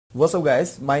What's up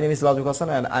guys, my name is Lajuk Hassan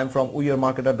and I'm from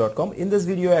weyourmarketer.com. In this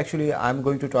video actually I'm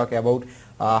going to talk about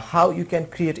how you can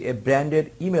create a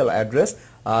branded email address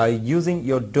using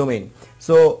your domain.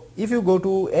 So if you go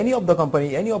to any of the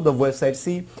company, any of the websites,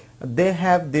 see they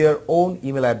have their own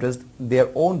email address, their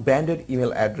own branded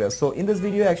email address. So in this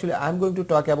video actually I'm going to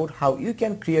talk about how you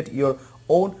can create your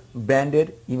own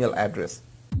branded email address.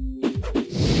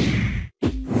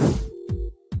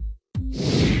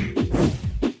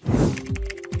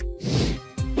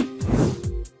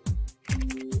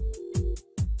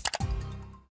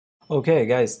 Okay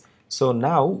guys, so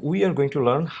now we are going to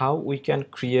learn how we can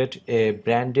create a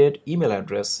branded email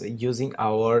address using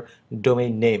our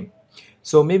domain name.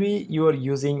 So maybe you are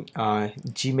using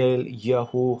Gmail,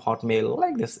 Yahoo, Hotmail,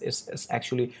 like this. It's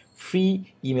actually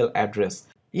free email address.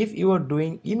 If you are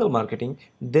doing email marketing,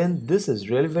 then this is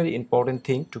really very important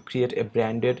thing to create a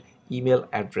branded email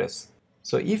address.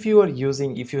 So if you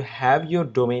have your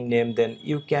domain name, then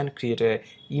you can create a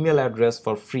email address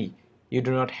for free. You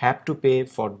do not have to pay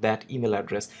for that email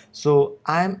address. So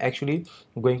I'm actually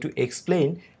going to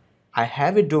explain. I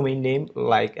have a domain name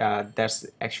like that's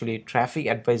actually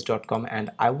trafficadvice.com, and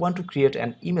I want to create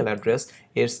an email address.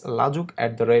 It's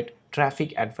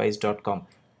lajuk@trafficadvice.com.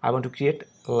 I want to create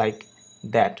like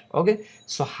that. Okay,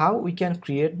 so how we can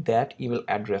create that email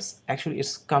address? Actually,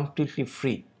 it's completely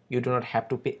free. You do not have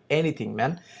to pay anything,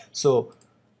 man. So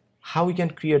how we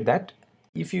can create that?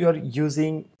 If you are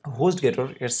using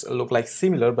HostGator, it's look like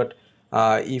similar, but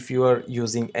if you are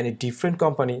using any different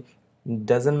company,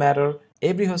 doesn't matter.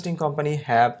 Every hosting company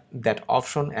have that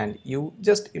option, and you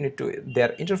need to, their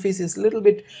interface is a little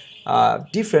bit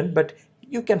different, but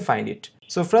you can find it.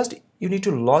 So first you need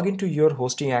to log into your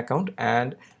hosting account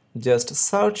and just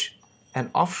search an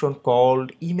option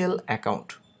called email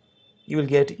account. You will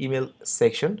get email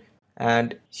section,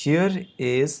 and here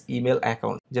is email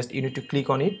account. Just you need to click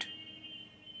on it,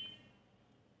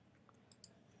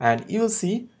 and you will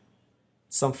see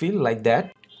some field like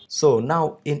that. So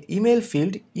now in email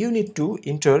field you need to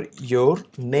enter your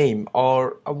name,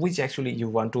 or which actually you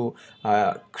want to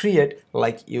create.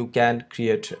 Like you can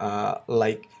create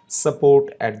like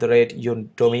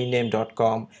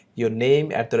support@yourdomainname.com, your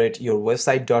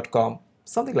name@yourwebsite.com,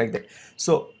 something like that.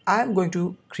 So I'm going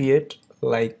to create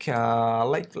like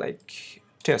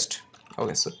test.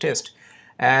 Okay, so test.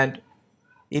 And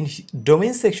in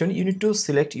domain section you need to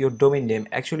select your domain name,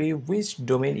 actually which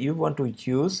domain you want to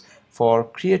use for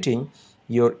creating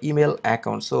your email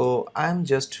account. So I'm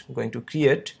just going to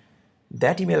create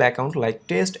that email account like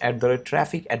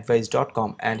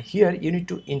test@trafficadvice.com, and here you need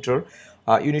to enter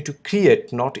you need to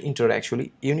create, not enter,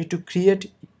 actually you need to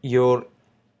create your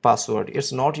password.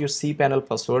 It's not your cPanel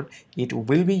password, it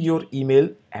will be your email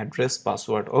address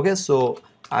password. Okay, so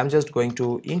I'm just going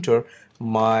to enter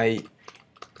my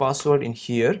password in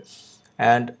here,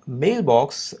 and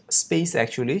mailbox space,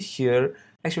 actually here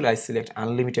actually I select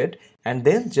unlimited, and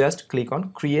then just click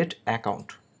on create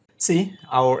account. See,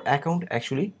 our account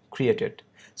actually created.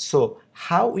 So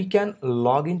how we can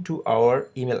log into our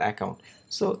email account?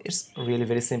 So it's really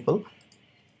very simple.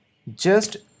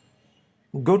 Just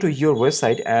go to your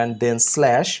website and then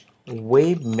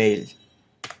 /webmail,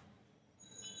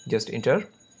 just enter.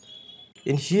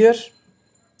 In here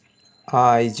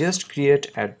I just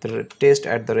create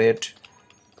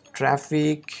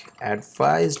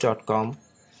test@trafficadvice.com,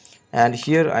 and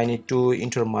here I need to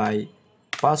enter my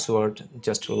password,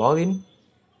 just login.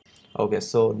 Okay,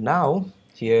 so now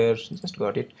here just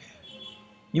got it.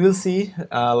 You will see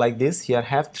like this. Here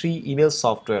have 3 email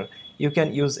software. You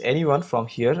can use anyone from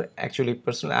here. Actually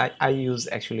personally I use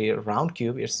actually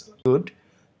Roundcube. It's good.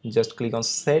 Just click on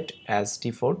set as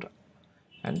default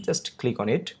and just click on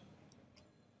it,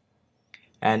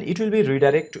 and it will be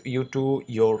redirect you to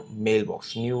your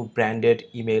mailbox, new branded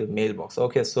email mailbox.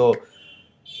 Okay, so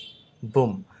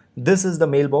boom, this is the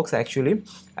mailbox actually,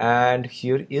 and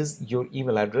here is your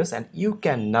email address, and you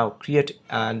can now create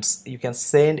and you can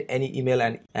send any email,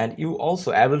 and you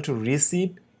also able to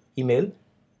receive email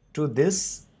to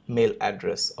this mail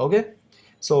address. Okay,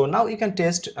 so now you can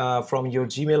test from your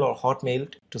Gmail or Hotmail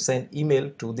to send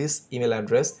email to this email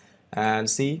address and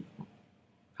see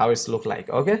how it's look like.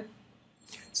 Okay,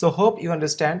 so hope you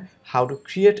understand how to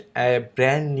create a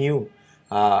brand new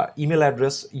email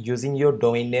address using your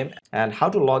domain name and how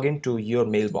to log into your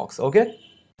mailbox. Okay,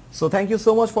 so thank you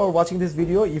so much for watching this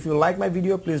video. If you like my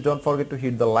video, please don't forget to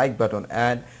hit the like button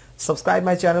and subscribe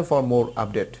my channel for more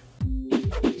update.